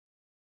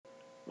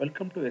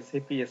Welcome to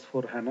SAP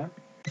S4 HANA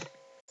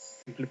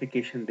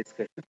Simplification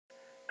discussion.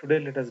 Today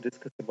let us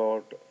discuss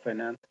about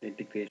finance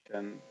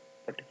integration,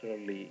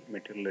 particularly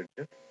Material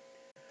Ledger.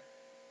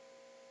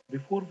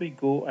 Before we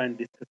go and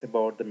discuss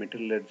about the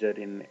Material Ledger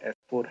in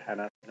S4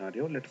 HANA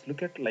scenario, let's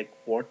look at like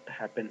what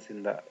happens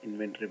in the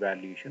inventory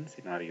valuation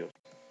scenarios.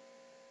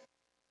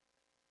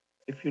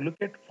 If you look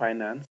at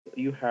finance,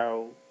 you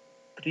have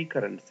three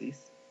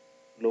currencies: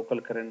 local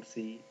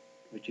currency,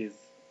 which is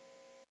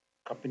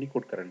company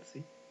code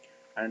currency,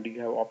 and you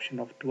have option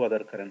of two other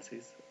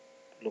currencies,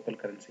 local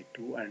currency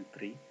 2 and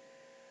 3.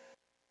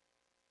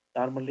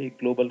 Normally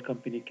global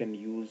company can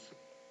use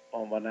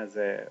one as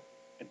a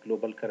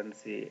global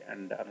currency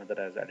and another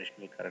as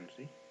additional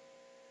currency.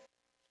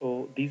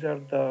 So these are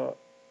the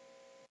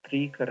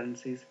three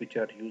currencies which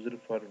are used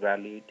for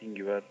validating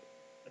your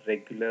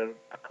regular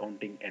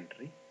accounting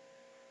entry.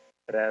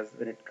 Whereas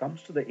when it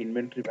comes to the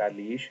inventory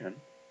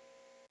valuation,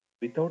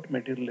 without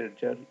material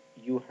ledger,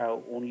 you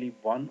have only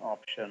one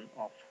option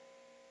of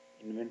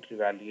inventory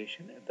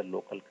valuation at the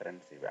local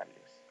currency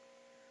values.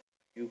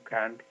 You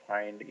can't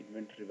find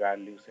inventory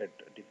values at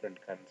different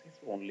currencies,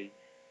 only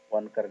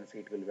one currency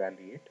it will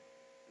evaluate.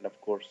 And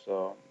of course,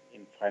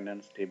 in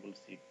finance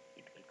tables, it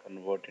will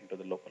convert into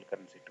the local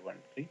currency 2 and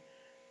 3.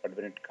 But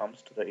when it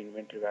comes to the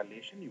inventory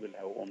valuation, you will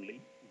have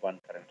only one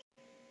currency,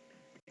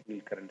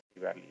 single currency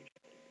valuation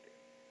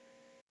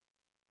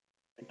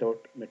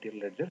without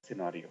material ledger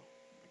scenario.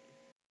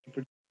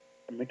 If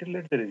a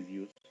material ledger is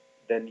used,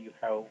 then you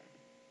have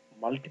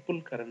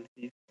multiple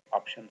currencies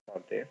options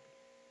are there.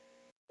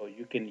 So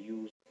you can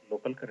use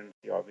local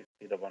currency,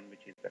 obviously the one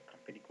which is the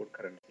company code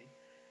currency,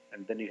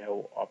 and then you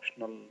have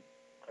optional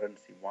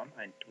currency 1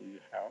 and 2, you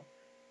have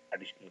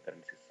additional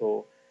currency.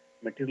 So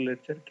material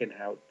ledger can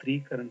have three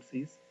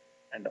currencies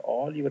and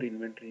all your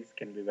inventories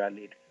can be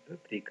validated to the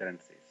three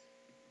currencies.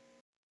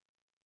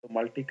 So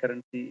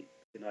multi-currency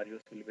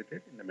scenarios will be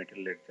there in the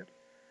material ledger.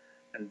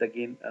 And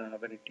again,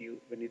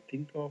 when you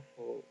think of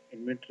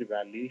inventory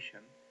valuation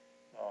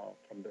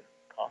from the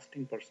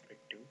costing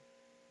perspective,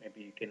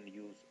 maybe you can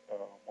use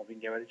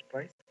moving average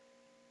price,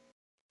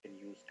 you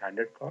can use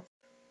standard cost.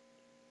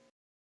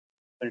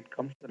 When it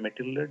comes to the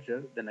material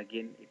ledger, then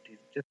again it is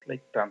just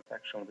like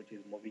transaction, which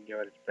is moving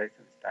average price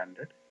and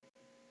standard.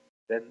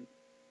 Then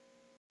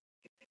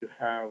if you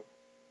have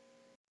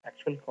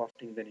actual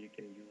costing, then you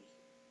can use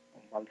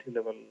a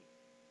multi-level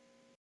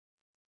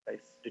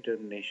price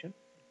determination,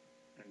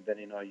 and then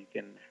you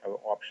can have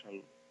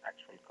optional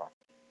actual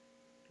costing.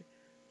 Okay.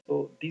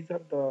 So these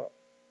are the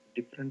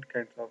different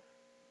kinds of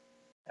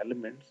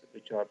elements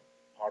which are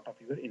part of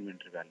your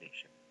inventory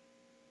valuation.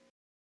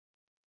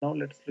 Now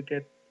let's look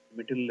at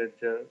material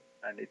ledger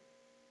and its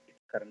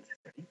currency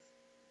settings.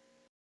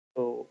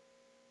 So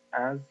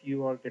as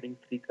you are getting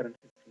three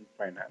currencies in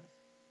finance,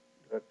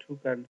 there are two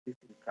currencies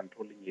in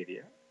controlling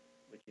area,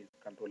 which is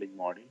controlling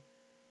module.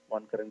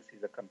 One currency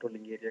is a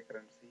controlling area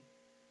currency,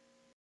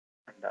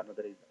 and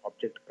another is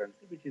object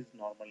currency, which is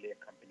normally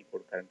a company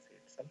code currency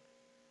itself.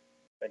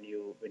 When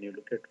you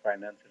look at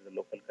finance, it's the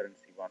local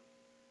currency one,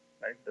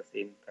 right? The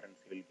same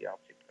currency will be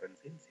object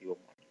currency in CO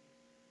module.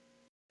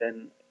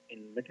 Then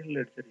in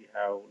material ledger, you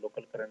have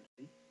local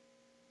currency.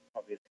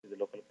 Obviously, the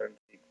local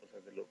currency goes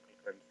as a local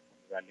currency from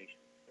the valuation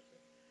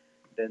process.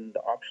 Then the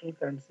optional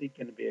currency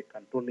can be a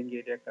controlling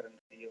area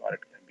currency, or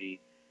it can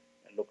be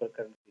a local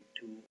currency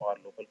 2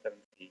 or local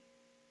currency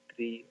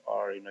 3,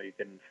 or you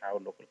can have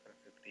local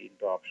currency 3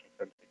 into optional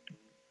currency 2,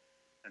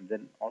 and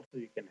then also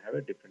you can have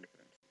a different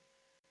currency.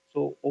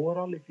 So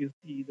overall, if you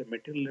see the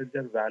material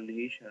ledger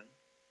valuation,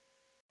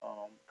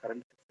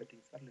 currency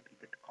settings are a little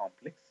bit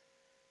complex,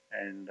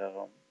 and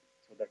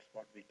so that's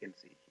what we can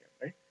see here,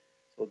 right?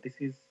 So this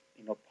is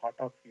part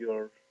of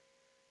your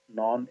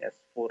non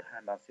S4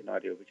 HANA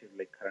scenario, which is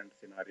like current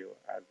scenario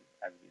as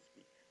we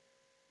speak.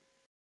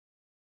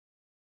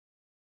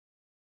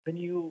 When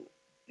you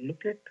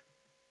look at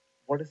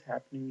what is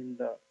happening in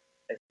the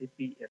SAP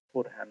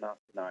S4 HANA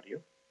scenario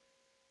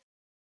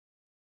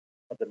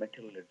for the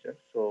material ledger,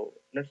 so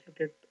let's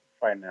look at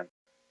finance.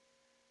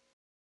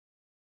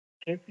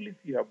 Carefully, if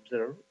you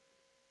observe,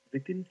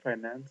 within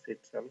finance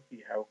itself,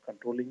 we have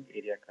controlling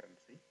area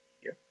currency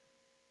here,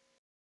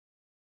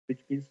 which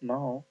means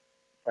now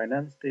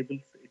finance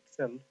tables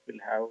itself will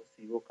have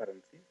CO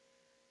currency.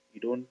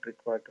 You don't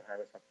require to have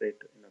a separate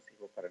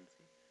CO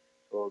currency.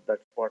 So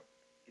that's what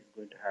is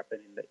going to happen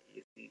in the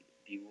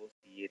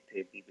ACDOCA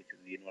table, which is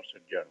the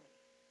Universal Journal,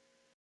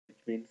 which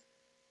means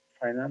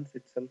finance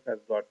itself has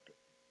got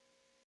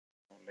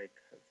like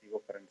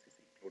CO currencies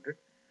included.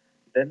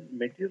 Then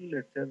material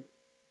ledger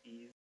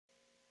is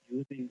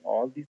using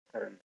all these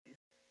currencies,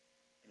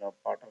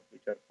 part of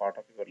which are part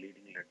of your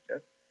leading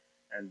ledger,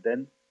 and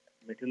then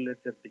material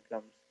ledger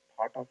becomes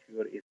part of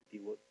your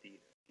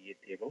ACDOCA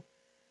table,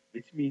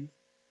 which means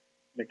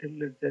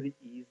material ledger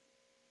is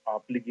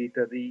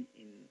obligatory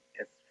in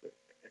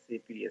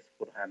SAP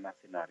S4 HANA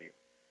scenario.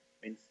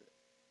 Means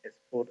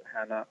S4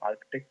 HANA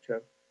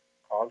architecture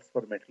calls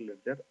for material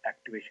ledger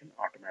activation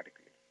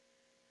automatically.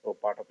 So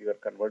part of your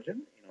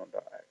conversion,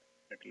 the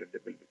material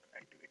ledger will be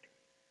activated.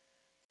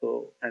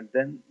 So, and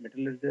then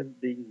material ledger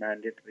being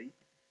mandatory,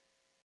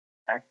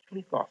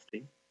 actual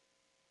costing,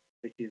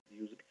 which is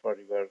used for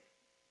your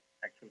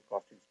actual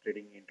costing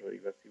spreading into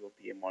your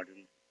COPA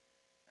module,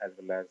 as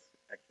well as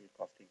actual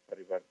costing for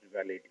your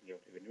evaluating your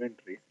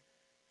inventories.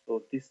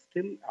 So this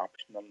still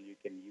optional. You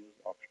can use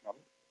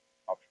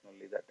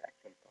optionally that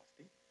actual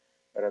costing,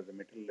 whereas the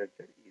material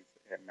ledger is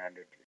a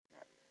mandatory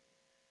scenario.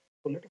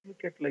 So let us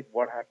look at like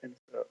what happens,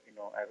 as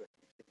a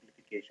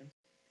simplification.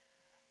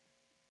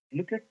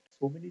 Look at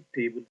so many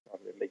tables are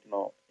there, like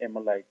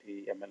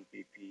MLIT,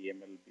 MLPP,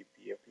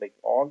 MLBPF, like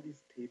all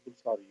these tables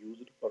are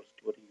used for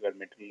storing your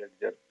material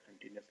ledger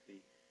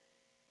continuously,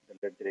 the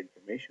ledger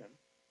information.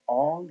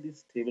 All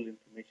this table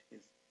information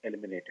is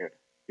eliminated,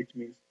 which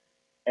means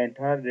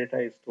entire data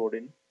is stored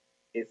in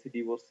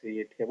ACDO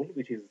CA table,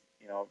 which is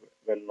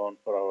well known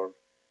for our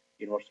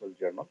universal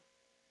journal,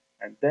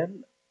 and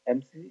then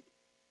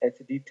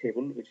MCHD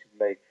table, which is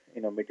like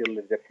material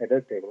ledger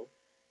header table.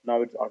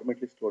 Now it's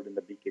automatically stored in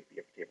the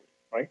BKPF table,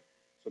 right?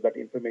 So that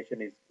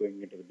information is going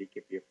into the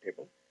BKPF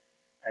table.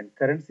 And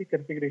currency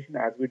configuration,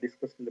 as we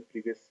discussed in the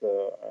previous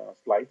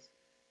slides,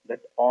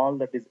 that all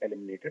that is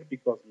eliminated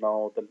because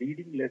now the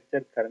leading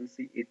ledger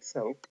currency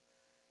itself,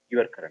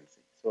 your currency.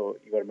 So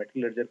your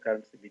metal ledger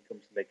currency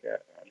becomes like a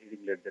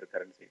leading ledger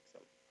currency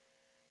itself.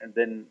 And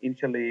then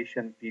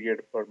initialization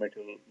period for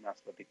metal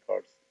master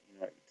records,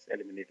 it's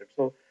eliminated.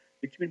 So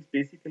which means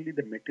basically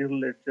the material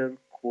ledger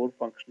core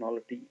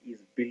functionality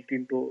is built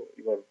into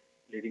your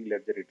leading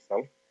ledger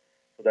itself.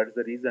 So that is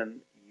the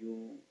reason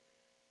you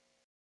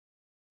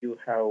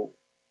have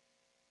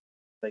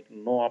like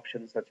no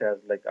options such as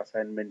like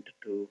assignment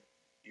to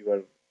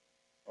your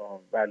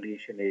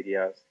valuation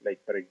areas,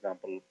 like for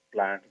example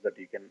plants that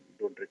you can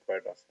don't require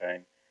to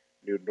assign,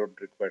 you don't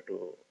require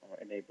to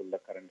enable the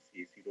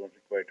currencies, you don't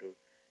require to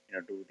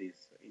do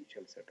these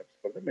initial setups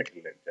for the metal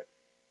ledger.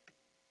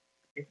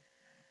 Okay,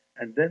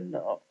 and then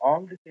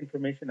all this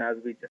information, as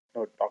we just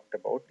now talked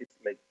about, is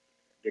like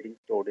getting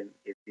stored in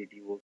a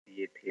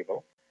CDOCA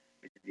table,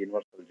 which is the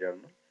universal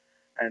journal,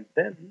 and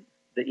then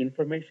the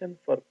information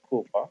for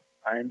COPA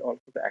and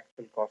also the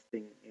actual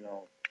costing,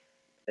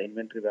 the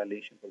inventory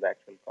valuation for the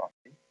actual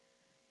costing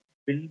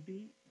will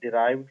be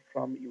derived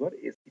from your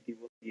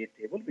SCTOCA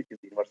table, which is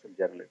universal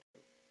journal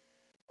itself.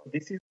 So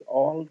this is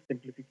all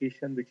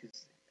simplification which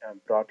is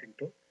brought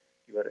into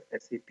your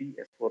SAP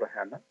S4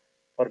 HANA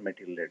for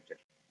Material Ledger.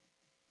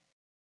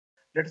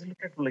 Let's look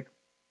at like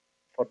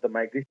for the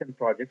migration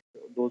projects,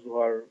 those who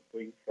are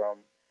going from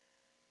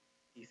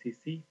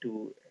ECC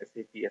to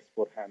SAP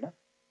S4 HANA.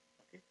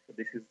 Okay, so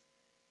this is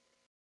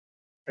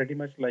pretty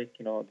much like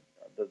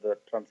the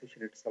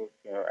transition itself,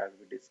 as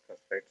we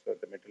discussed, right? So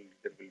the Material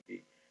Ledger will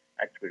be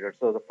activated.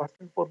 So the first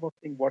and foremost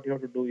thing what you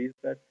have to do is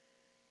that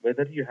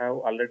whether you have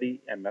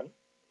already ML.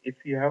 If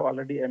you have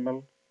already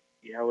ML,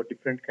 you have a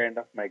different kind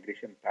of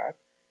migration path.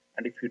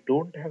 And if you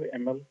don't have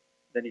ML,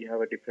 then you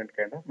have a different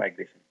kind of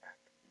migration path.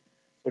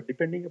 So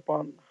depending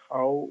upon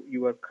how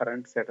your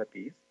current setup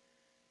is,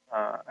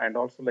 and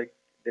also like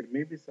there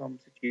may be some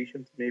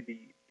situations,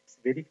 maybe it's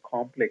very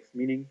complex,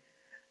 meaning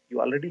you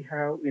already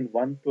have in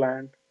one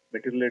plant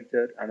material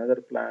ledger,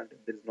 another plant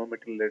there is no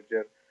material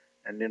ledger,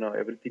 and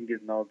everything is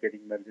now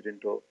getting merged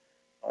into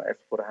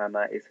S4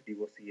 HANA,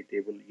 SDOCA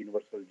table,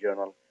 universal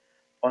journal.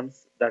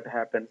 Once that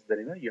happens,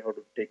 then you have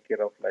to take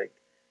care of like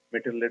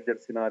material ledger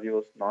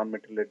scenarios,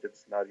 non-material ledger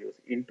scenarios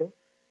into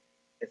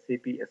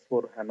SAP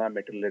S4 HANA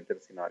material ledger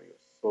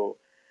scenarios. So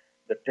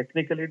the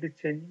technical it is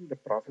changing, the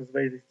process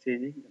wise is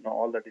changing,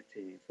 all that is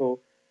changing. So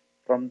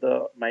from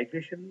the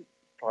migration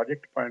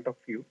project point of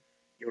view,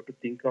 you have to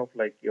think of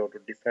like you have to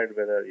decide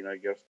whether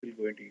you're still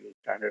going to use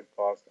standard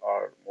cost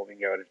or moving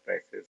average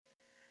prices,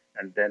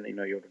 and then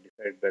you have to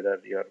decide whether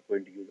you are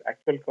going to use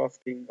actual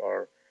costing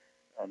or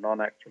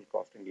non-actual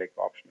costing like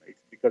optional.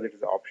 It's because it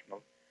is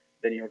optional.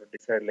 Then you have to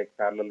decide like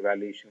parallel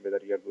valuation whether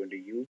you are going to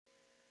use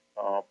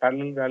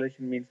parallel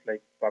valuation means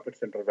like profit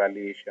center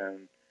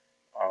valuation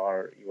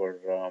or your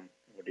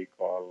what do you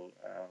call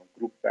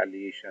group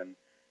valuation.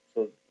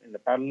 So in the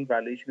parallel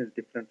valuation is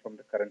different from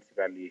the currency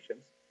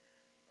valuations.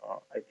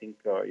 I think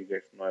you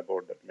guys know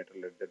about that metal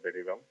ledger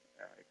very well.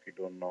 If you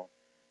don't know,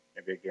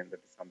 maybe again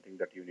that is something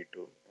that you need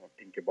to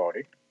think about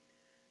it.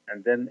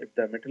 And then if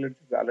the metal ledger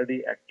is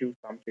already active,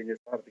 some changes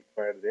are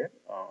required there.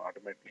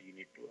 Automatically you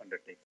need to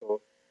undertake.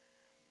 So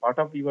part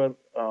of your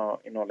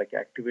like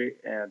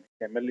activate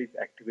ML is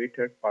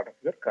activated part of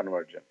your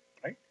conversion,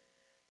 right?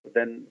 So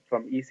then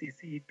from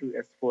ECC to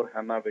S4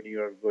 HANA when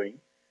you are going,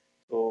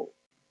 so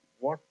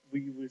what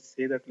we will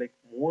say that like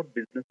more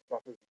business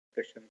process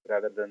discussions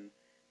rather than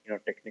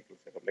technical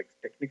setup. Like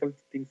technical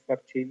things are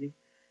changing,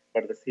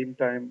 but at the same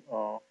time,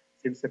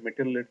 since the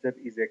material ledger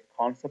is a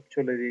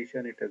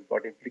conceptualization, it has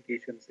got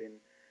implications in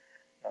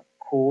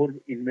core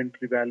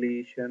inventory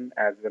valuation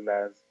as well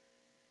as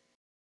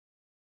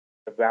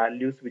the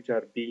values which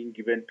are being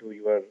given to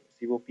your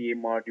COPA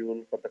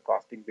module for the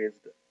costing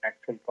based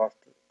actual cost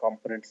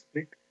component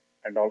split,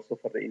 and also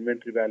for the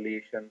inventory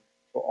valuation.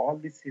 So all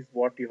this is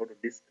what you have to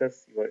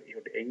discuss. You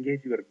have to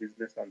engage your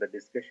business on the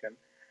discussion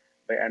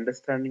by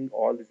understanding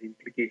all these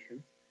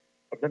implications.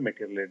 the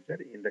material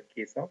ledger in the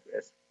case of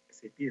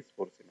SAP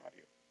S4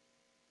 scenario.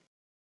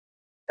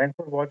 Thanks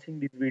for watching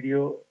this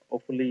video.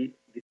 Hopefully,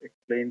 this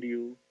explained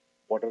you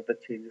what are the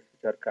changes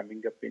which are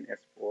coming up in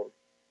S4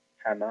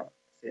 HANA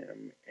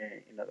in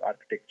the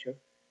architecture.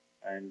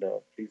 And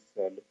please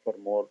look for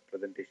more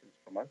presentations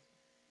from us.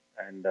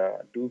 And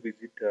do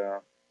visit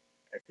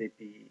SAP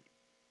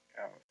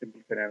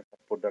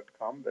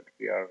simplefinanceport.com, that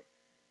we are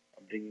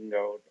bringing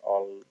out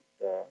all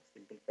the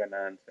simple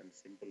finance and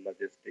simple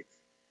logistics,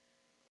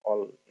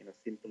 all in a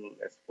simple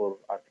S4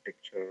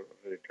 architecture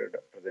related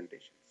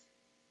presentation.